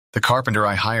The carpenter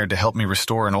I hired to help me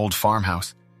restore an old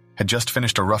farmhouse had just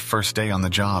finished a rough first day on the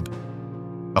job.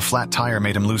 A flat tire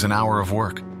made him lose an hour of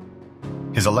work.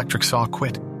 His electric saw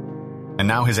quit, and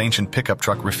now his ancient pickup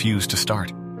truck refused to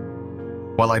start.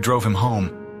 While I drove him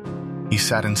home, he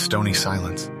sat in stony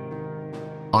silence.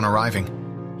 On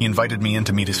arriving, he invited me in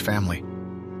to meet his family.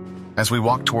 As we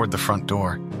walked toward the front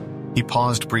door, he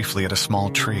paused briefly at a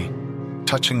small tree,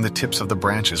 touching the tips of the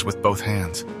branches with both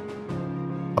hands.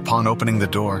 Upon opening the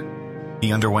door,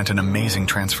 he underwent an amazing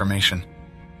transformation.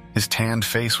 His tanned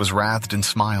face was wreathed in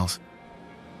smiles,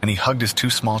 and he hugged his two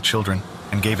small children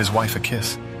and gave his wife a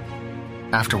kiss.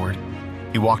 Afterward,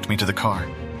 he walked me to the car.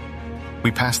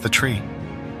 We passed the tree,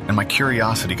 and my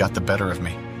curiosity got the better of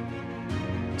me.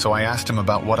 So I asked him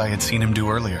about what I had seen him do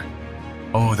earlier.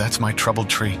 "Oh, that's my troubled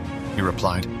tree," he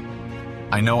replied.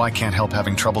 "I know I can't help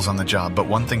having troubles on the job, but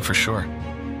one thing for sure.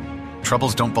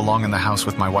 Troubles don't belong in the house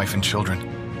with my wife and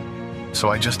children. So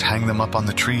I just hang them up on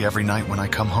the tree every night when I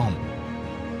come home.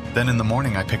 Then in the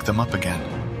morning I pick them up again."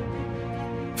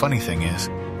 Funny thing is,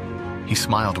 he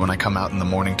smiled when I come out in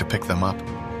the morning to pick them up.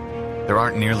 There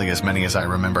aren't nearly as many as I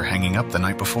remember hanging up the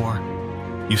night before.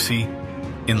 You see,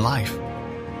 in life,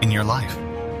 in your life,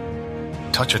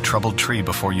 touch a troubled tree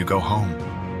before you go home,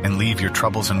 and leave your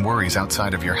troubles and worries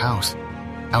outside of your house,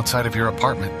 outside of your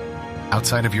apartment,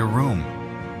 outside of your room.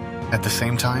 At the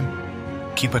same time,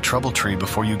 keep a troubled tree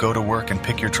before you go to work and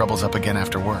pick your troubles up again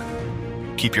after work.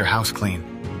 Keep your house clean.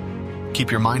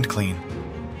 Keep your mind clean.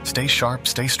 Stay sharp,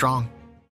 stay strong.